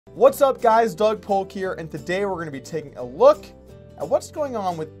What's up guys, Doug Polk here, and today we're going to be taking a look at what's going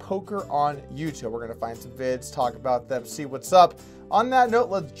on with poker on YouTube. We're going to find some vids, talk about them, see what's up. On that note,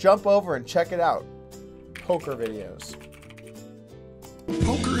 let's jump over and check it out. Poker videos.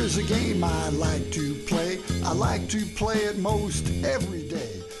 Poker is a game I like to play. I like to play it most every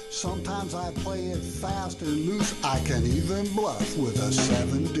day. Sometimes I play it fast or loose. I can even bluff with a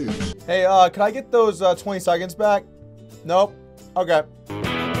 7 deuce. Hey, can I get those 20 seconds back? Nope. Okay.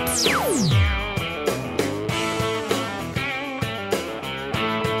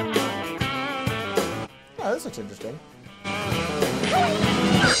 Oh, this looks interesting.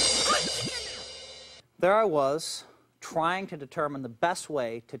 There I was, trying to determine the best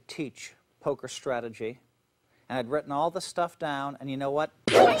way to teach poker strategy. And I'd written all the stuff down, and you know what?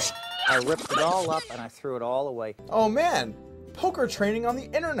 I ripped it all up and I threw it all away. Oh man, poker training on the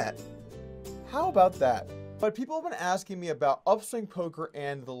internet. How about that? But people have been asking me about Upswing Poker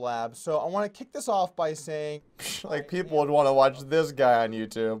and the lab, so I want to kick this off by saying, like, people would want to watch this guy on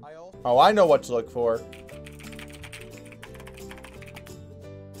YouTube. Oh, I know what to look for.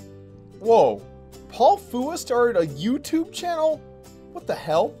 Whoa, Paul Fua started a YouTube channel? What the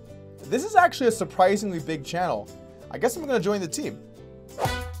hell? This is actually a surprisingly big channel. I guess I'm gonna join the team.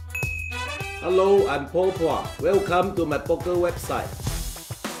 Hello, I'm Polk. Welcome to my poker website.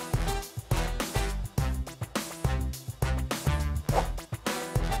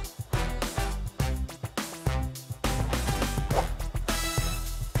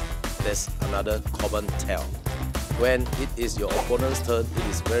 There's another common tell. When it is your opponent's turn, it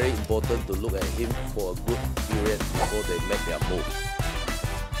is very important to look at him for a good period before they make their move.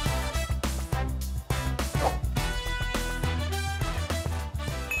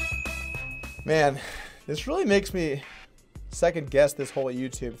 Man, this really makes me second guess this whole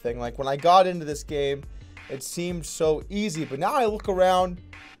YouTube thing. Like, when I got into this game, it seemed so easy, but now I look around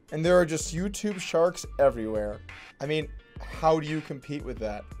and there are just YouTube sharks everywhere. I mean, how do you compete with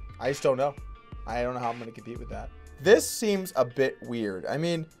that? I just don't know. I don't know how I'm going to compete with that. This seems a bit weird. I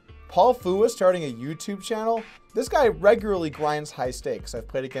mean, Paul Fua starting a YouTube channel? This guy regularly grinds high stakes. I've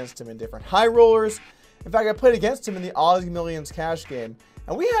played against him in different high rollers. In fact, I played against him in the Aussie Millions cash game,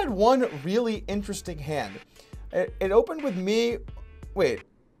 and we had one really interesting hand. It opened with me. Wait,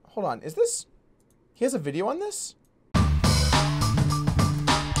 hold on. Is this? He has a video on this?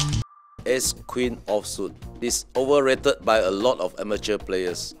 Ace Queen offsuit is overrated by a lot of amateur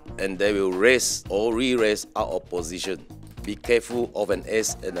players, and they will raise or re-raise out of position. Be careful of an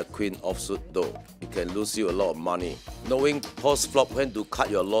ace and a queen offsuit though. It can lose you a lot of money. Knowing post-flop when to cut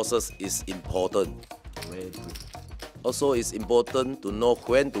your losses is important. Also, it's important to know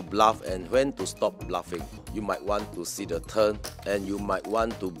when to bluff and when to stop bluffing. You might want to see the turn, and you might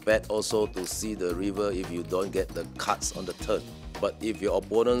want to bet also to see the river if you don't get the cuts on the turn. But if your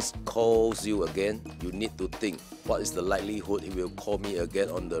opponent calls you again, you need to think, what is the likelihood he will call me again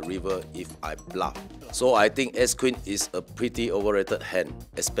on the river if I bluff? So I think Ace-Queen is a pretty overrated hand,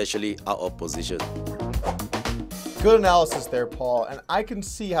 especially out of position. Good analysis there, Paul, and I can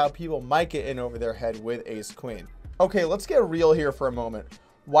see how people might get in over their head with Ace-Queen. Okay, let's get real here for a moment.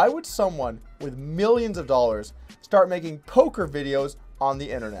 Why would someone with millions of dollars start making poker videos on the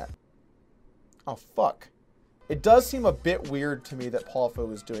internet? Oh, fuck. It does seem a bit weird to me that Paul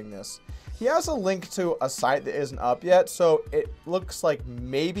Fua is doing this. He has a link to a site that isn't up yet, so it looks like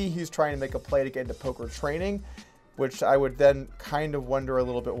maybe he's trying to make a play to get into poker training, which I would then kind of wonder a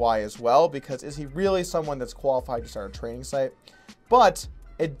little bit why as well, because is he really someone that's qualified to start a training site? But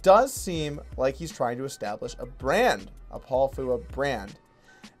it does seem like he's trying to establish a brand, a Paul Fua brand.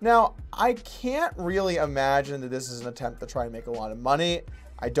 Now, I can't really imagine that this is an attempt to try and make a lot of money.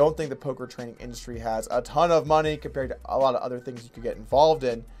 I don't think the poker training industry has a ton of money compared to a lot of other things you could get involved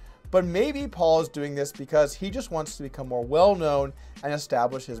in. But maybe Paul is doing this because he just wants to become more well-known and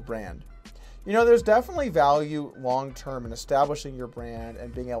establish his brand. You know, there's definitely value long-term in establishing your brand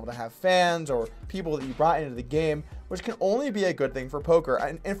and being able to have fans or people that you brought into the game, which can only be a good thing for poker.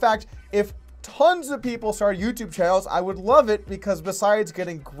 And in fact, if tons of people start YouTube channels, I would love it, because besides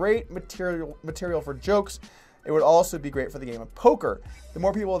getting great material for jokes, it would also be great for the game of poker. The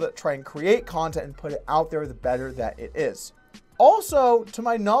more people that try and create content and put it out there, the better that it is. Also, to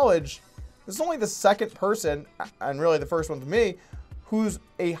my knowledge, this is only the second person, and really the first one to me, who's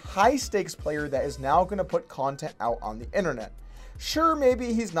a high stakes player that is now going to put content out on the internet. Sure,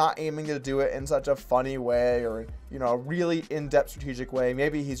 maybe he's not aiming to do it in such a funny way or, you know, a really in-depth strategic way.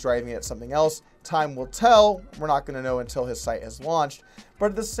 Maybe he's driving at something else. Time will tell. We're not going to know until his site has launched.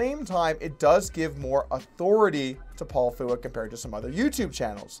 But at the same time, it does give more authority to Paul Fua compared to some other YouTube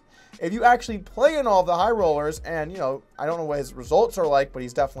channels. If you actually play in all of the high rollers, and, you know, I don't know what his results are like, but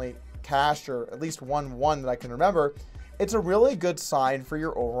he's definitely cashed or at least won one that I can remember. It's a really good sign for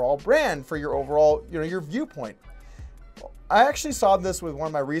your overall brand, for your overall, you know, your viewpoint. I actually saw this with one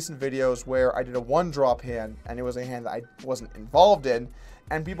of my recent videos where I did a one drop hand, and it was a hand that I wasn't involved in,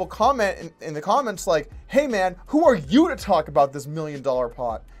 and people comment in the comments like, hey man, who are you to talk about this $1 million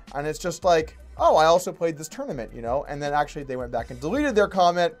pot? And it's just like, oh, I also played this tournament, you know, and then actually they went back and deleted their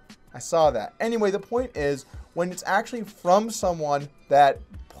comment. I saw that. Anyway, the point is, when it's actually from someone that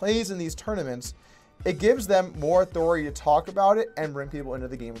plays in these tournaments, it gives them more authority to talk about it and bring people into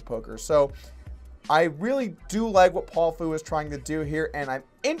the game of poker. So I really do like what Paul Fua is trying to do here, and I'm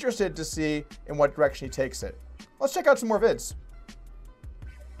interested to see in what direction he takes it. Let's check out some more vids.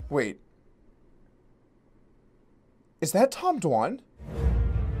 Wait. Is that Tom Dwan?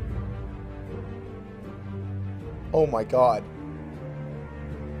 Oh my god.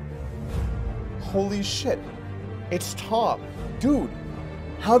 Holy shit. It's Tom. Dude,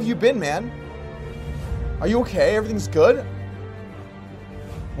 how have you been, man? Are you okay? Everything's good?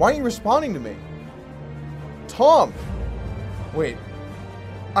 Why aren't you responding to me? Tom! Wait.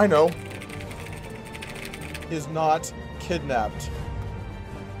 I know. Is not kidnapped.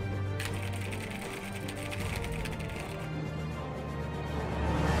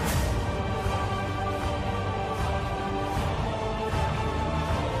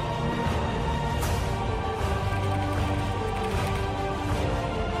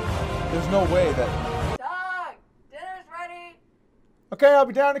 There's no way that... Dog! Dinner's ready! Okay, I'll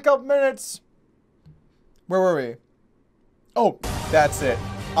be down in a couple minutes. Where were we? Oh, that's it.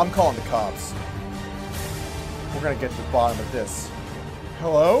 I'm calling the cops. We're gonna get to the bottom of this.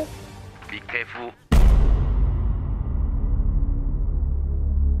 Hello? Be careful.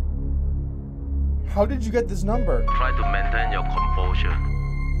 How did you get this number? Try to maintain your composure.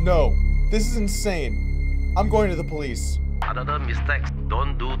 No, this is insane. I'm going to the police. Other mistakes,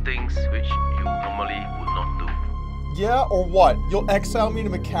 don't do things which you normally would not do. Yeah, or what? You'll exile me to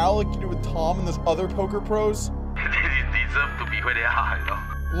Macau like you did with Tom and those other poker pros? They deserve to be where they are, you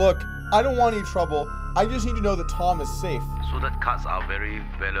know. Look, I don't want any trouble. I just need to know that Tom is safe. Suited cards are very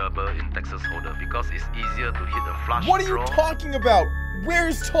valuable in Texas Holder because it's easier to hit a flush What are you draw talking about?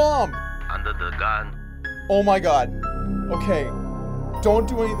 Where's Tom? under the gun. Oh my god. Okay, don't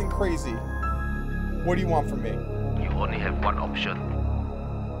do anything crazy. What do you want from me? You only have one option.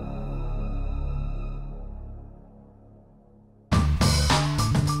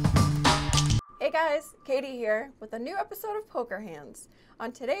 Hey guys, Katie here with a new episode of Poker Hands.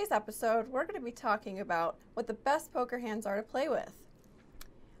 On today's episode, we're going to be talking about what the best poker hands are to play with.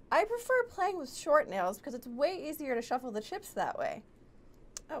 I prefer playing with short nails because it's way easier to shuffle the chips that way.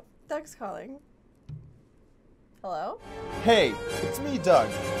 Oh, Doug's calling. Hello? Hey, it's me, Doug.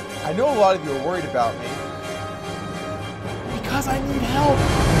 I know a lot of you are worried about me. Because I need help.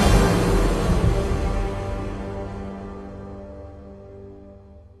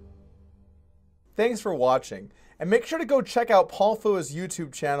 Thanks for watching, and make sure to go check out Paul Fua's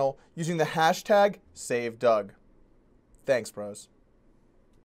YouTube channel using the hashtag SaveDoug. Thanks, bros.